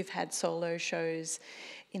 obviously you've had solo shows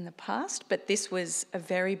in the past, but this was a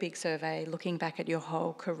very big survey looking back at your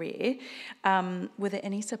whole career. Were there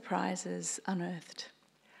any surprises unearthed?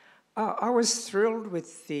 I was thrilled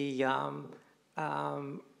with the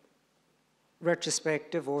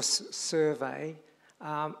retrospective or survey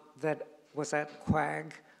that was at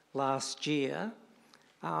QAG last year.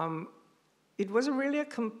 It was really a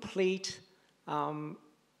complete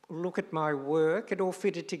look at my work. It all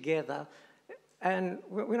fitted together. And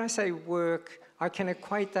when I say work, I can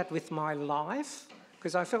equate that with my life,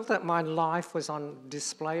 because I felt that my life was on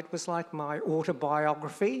display. It was like my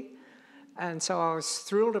autobiography. And so I was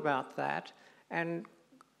thrilled about that. And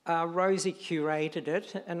Rosie curated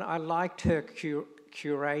it, and I liked her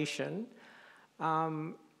curation.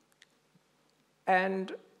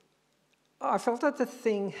 And I felt that the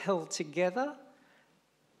thing held together,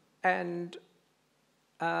 and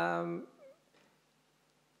there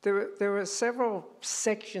were several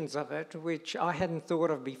sections of it which I hadn't thought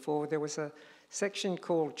of before. There was a section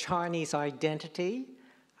called Chinese Identity,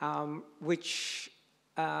 which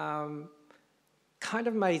kind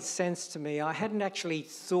of made sense to me. I hadn't actually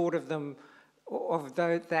thought of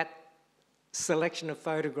that selection of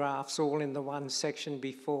photographs all in the one section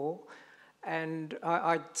before, and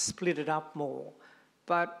I'd split it up more.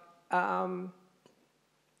 But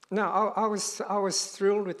no, I was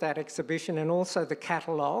thrilled with that exhibition, and also the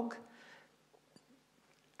catalogue.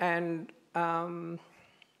 And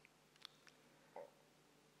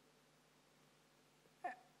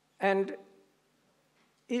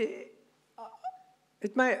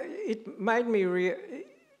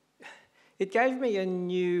it gave me a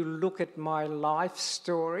new look at my life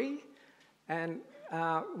story, and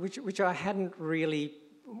which I hadn't really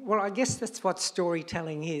well, I guess that's what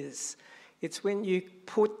storytelling is. It's when you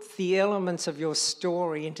put the elements of your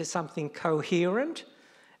story into something coherent,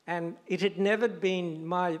 and it had never been,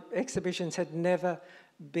 my exhibitions had never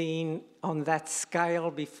been on that scale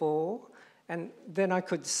before, and then I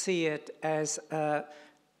could see it as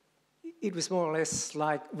it was more or less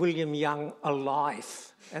like William Young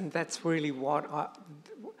alive, and that's really what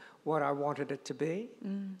I wanted it to be.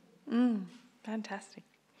 Fantastic.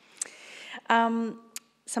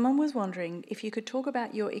 Someone was wondering if you could talk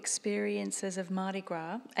about your experiences of Mardi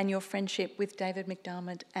Gras and your friendship with David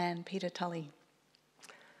McDermott and Peter Tully.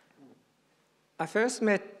 I first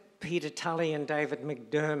met Peter Tully and David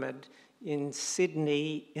McDermott in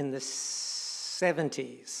Sydney in the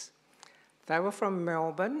 70s. They were from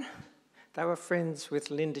Melbourne. They were friends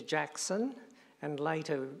with Linda Jackson and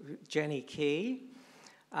later Jenny Key.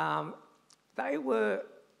 They were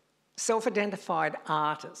self-identified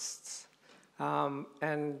artists.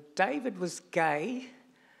 And David was gay,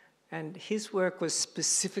 and his work was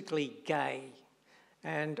specifically gay.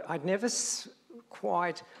 And I'd never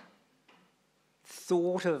quite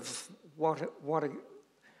thought of what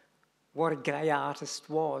a gay artist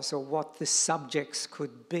was or what the subjects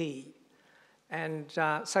could be. And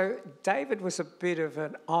so David was a bit of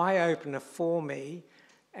an eye-opener for me,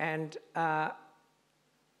 and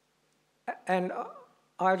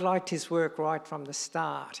I liked his work right from the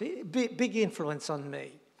start. Big influence on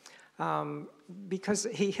me, because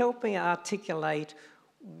he helped me articulate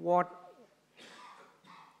what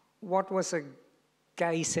was a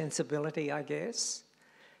gay sensibility, I guess.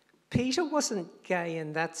 Peter wasn't gay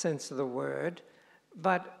in that sense of the word,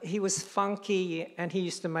 but he was funky, and he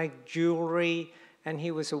used to make jewellery, and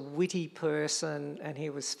he was a witty person, and he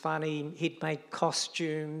was funny. He'd make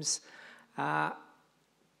costumes,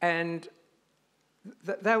 and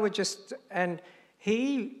they were just, and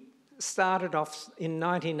he started off in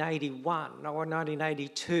 1981 or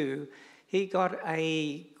 1982. He got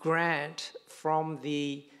a grant from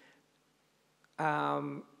the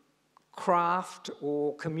craft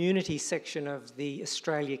or community section of the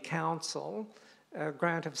Australia Council, a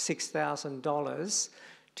grant of $6,000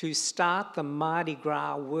 to start the Mardi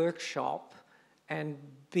Gras workshop and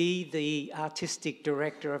be the artistic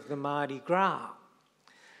director of the Mardi Gras.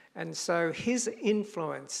 And so his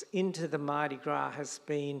influence into the Mardi Gras has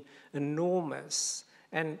been enormous.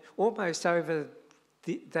 And almost over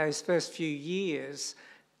those first few years,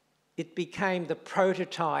 it became the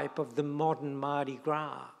prototype of the modern Mardi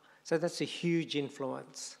Gras. So that's a huge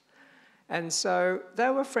influence. And so they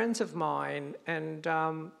were friends of mine, and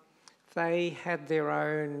they had their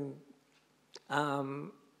own...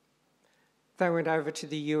 they went over to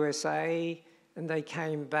the USA, and they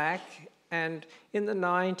came back. And in the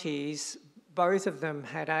 90s, both of them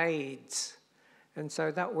had AIDS. And so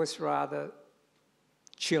that was rather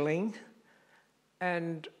chilling.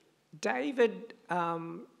 And David,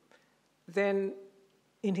 then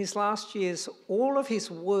in his last years, all of his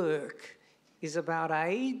work is about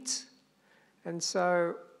AIDS. And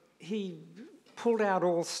so he pulled out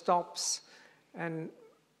all stops, and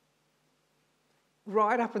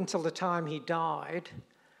right up until the time he died,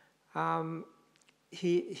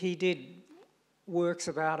 he did works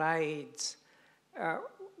about AIDS,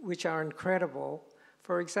 which are incredible.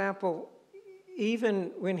 For example,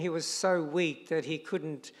 even when he was so weak that he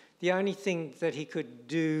couldn't, the only thing that he could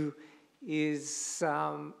do is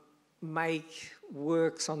make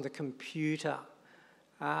works on the computer,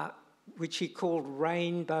 which he called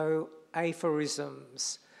rainbow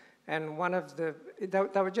aphorisms. And one of they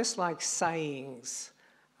were just like sayings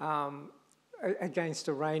against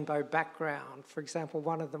a rainbow background. For example,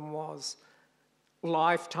 one of them was,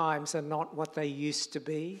 lifetimes are not what they used to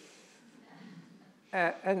be.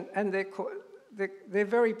 And they're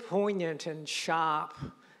very poignant and sharp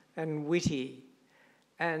and witty.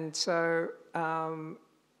 And so,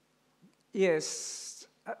 yes.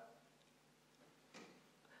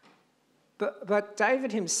 But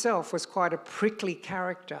David himself was quite a prickly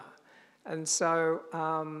character. And so,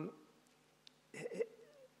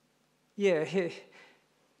 yeah,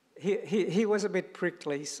 he was a bit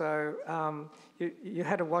prickly, so you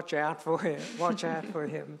had to watch out for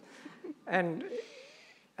him. And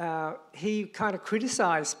he kind of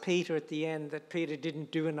criticised Peter at the end, that Peter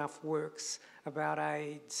didn't do enough works about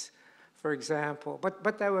AIDS, for example.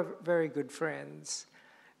 But they were very good friends.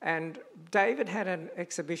 And David had an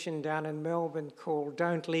exhibition down in Melbourne called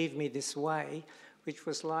Don't Leave Me This Way, which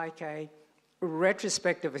was like a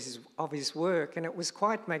retrospective of his work, and it was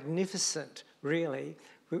quite magnificent, really,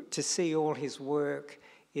 to see all his work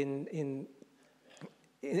in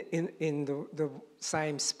the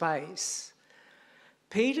same space.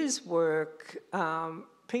 Peter's work,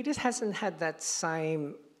 Peter hasn't had that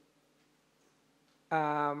same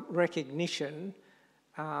recognition.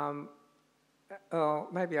 Or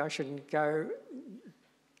maybe I shouldn't go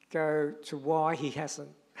to why he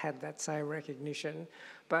hasn't had that same recognition,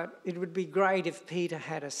 but it would be great if Peter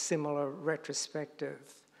had a similar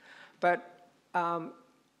retrospective. But I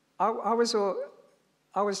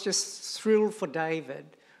was just thrilled for David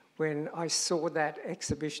when I saw that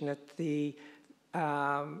exhibition at the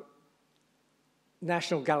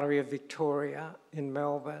National Gallery of Victoria in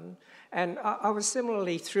Melbourne. And I was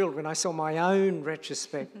similarly thrilled when I saw my own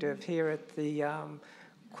retrospective here at the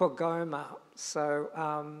Quagoma. So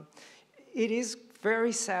it is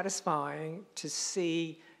very satisfying to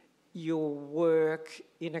see your work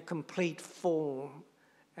in a complete form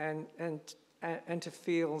and to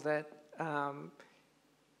feel that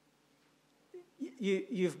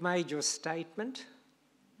you've made your statement.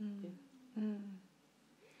 Mm. Mm.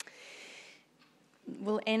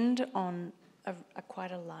 We'll end on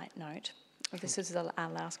quite a light note. This is our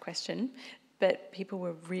last question, but people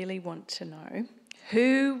will really want to know,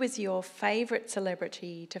 who was your favourite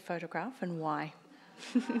celebrity to photograph and why?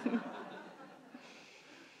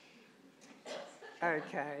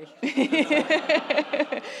 Okay.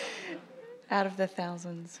 Out of the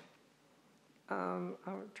thousands. I'm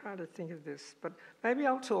trying to think of this, but maybe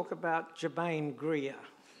I'll talk about Jermaine Greer.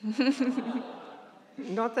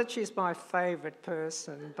 Not that she's my favourite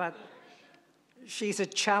person, but she's a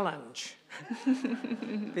challenge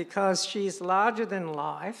because she's larger than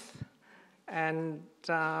life and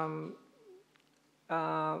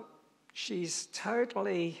she's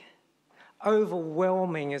totally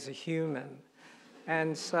overwhelming as a human.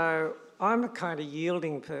 And so I'm a kind of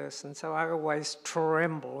yielding person, so I always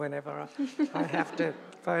tremble whenever I have to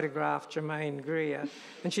photograph Jermaine Greer.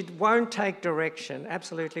 And she won't take direction,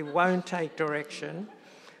 absolutely won't take direction.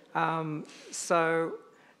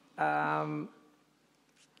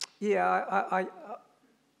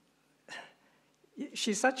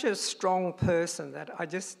 She's such a strong person that I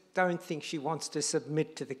just don't think she wants to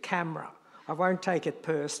submit to the camera. I won't take it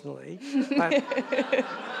personally, but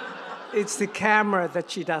it's the camera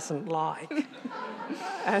that she doesn't like.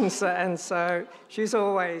 And so she's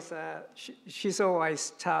always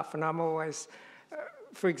tough, and I'm always,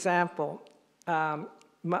 for example,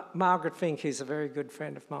 Margaret Fink, who's a very good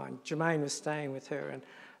friend of mine, Jermaine was staying with her, and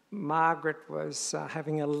Margaret was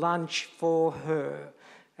having a lunch for her,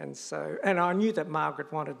 and I knew that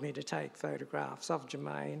Margaret wanted me to take photographs of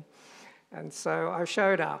Jermaine, and so I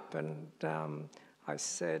showed up and I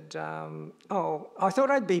said, I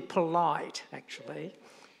thought I'd be polite actually,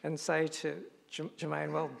 and say to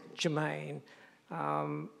Jermaine, well, Jermaine,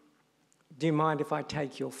 do you mind if I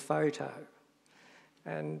take your photo?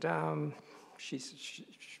 And she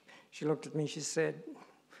looked at me, she said,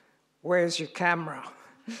 where's your camera?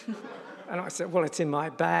 And I said, well, it's in my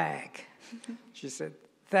bag. She said,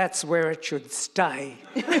 that's where it should stay.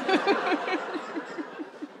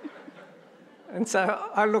 And so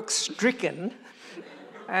I looked stricken,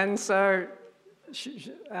 and so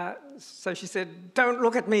she said, don't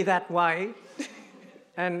look at me that way.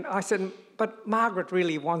 And I said, but Margaret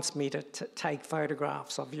really wants me to take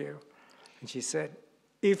photographs of you. And she said,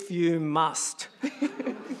 if you must.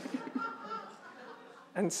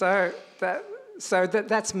 And so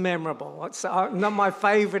that's memorable. It's not my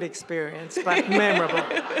favourite experience, but memorable.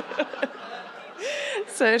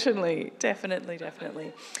 Certainly,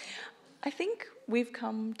 definitely. I think we've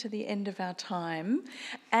come to the end of our time,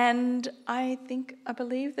 and I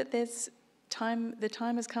believe that the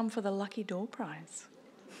time has come for the Lucky Door Prize.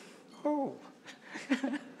 Oh.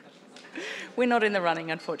 We're not in the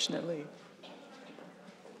running, unfortunately.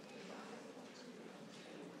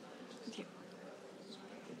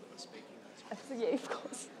 Yeah, of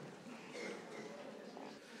course.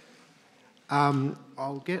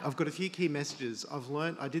 I've got a few key messages. I've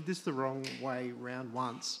learnt I did this the wrong way round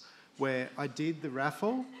once, where I did the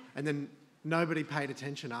raffle and then nobody paid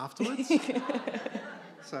attention afterwards.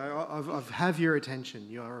 So I have your attention.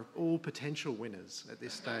 You're all potential winners at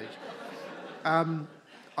this stage.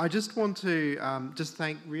 I just want to just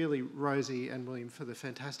thank really Rosie and William for the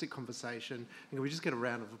fantastic conversation. And can we just get a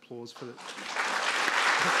round of applause for that?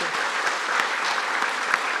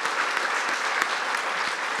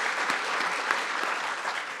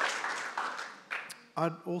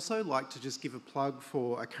 I'd also like to just give a plug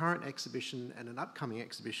for a current exhibition and an upcoming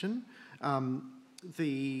exhibition.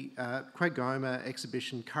 The Quagoma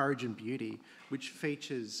exhibition, Courage and Beauty, which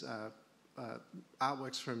features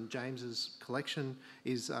artworks from James's collection,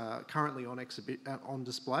 is currently on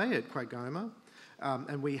display at Quagoma.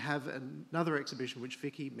 And we have another exhibition which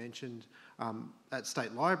Vicky mentioned at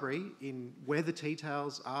State Library, in where the tea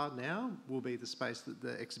towels are now, will be the space that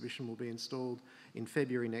the exhibition will be installed in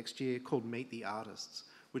February next year, called Meet the Artists,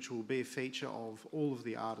 which will be a feature of all of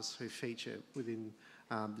the artists who feature within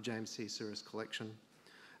the James T. Sourris collection.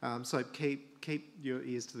 So keep your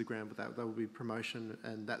ears to the ground with that. There will be promotion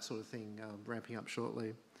and that sort of thing ramping up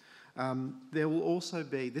shortly. There will also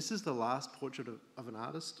be, this is the last portrait of an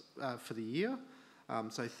artist for the year.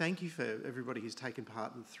 So thank you for everybody who's taken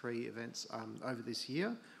part in 3 events over this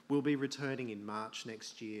year. We'll be returning in March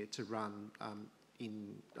next year to run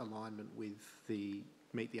in alignment with the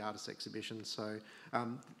Meet the Artists exhibition. So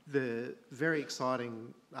the very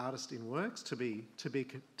exciting artist in works to be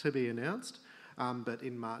announced. But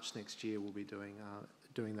in March next year we'll be doing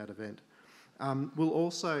that event. We'll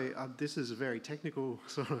also, this is a very technical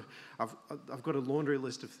sort of, I've got a laundry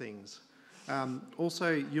list of things.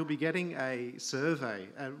 Also, you'll be getting a survey.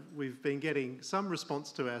 We've been getting some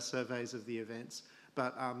response to our surveys of the events,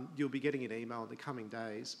 but you'll be getting an email in the coming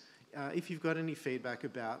days. If you've got any feedback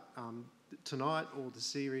about tonight or the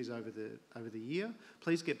series over the year,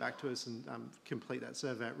 please get back to us and complete that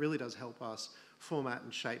survey. It really does help us format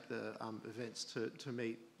and shape the events to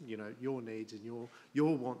meet, you know, your needs and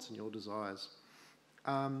your wants and your desires.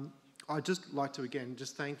 I'd just like to again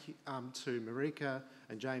just thank to Marika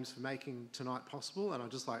and James for making tonight possible, and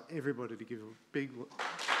I'd just like everybody to give a big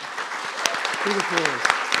applause.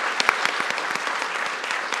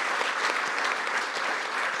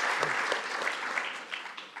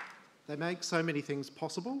 They make so many things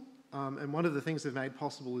possible, and one of the things they've made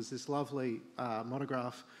possible is this lovely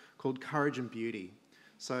monograph called Courage and Beauty.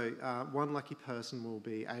 So one lucky person will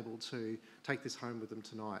be able to take this home with them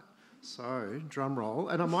tonight. So, drum roll,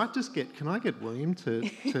 and I might just get, can I get William to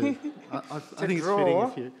I think it's fitting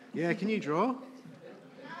if you, yeah, can you draw?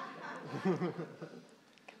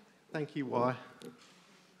 Thank you, Y.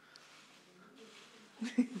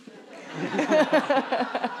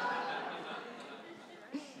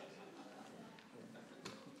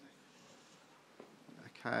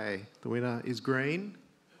 Okay, the winner is green,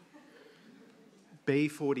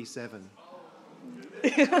 B47.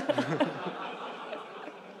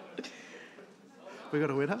 We got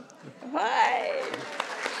a winner? Hi.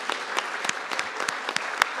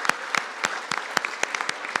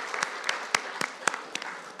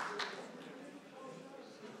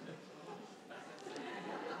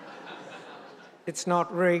 It's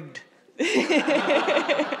not rigged.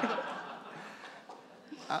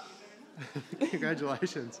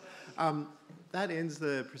 Congratulations. That ends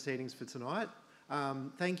the proceedings for tonight.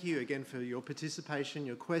 Thank you again for your participation,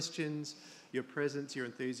 your questions, your presence, your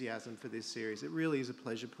enthusiasm for this series. It really is a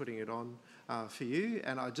pleasure putting it on for you,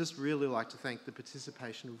 and I'd just really like to thank the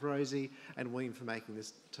participation of Rosie and William for making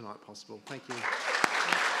this tonight possible. Thank you.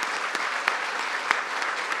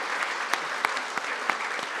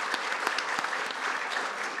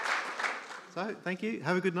 So, thank you.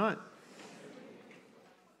 Have a good night.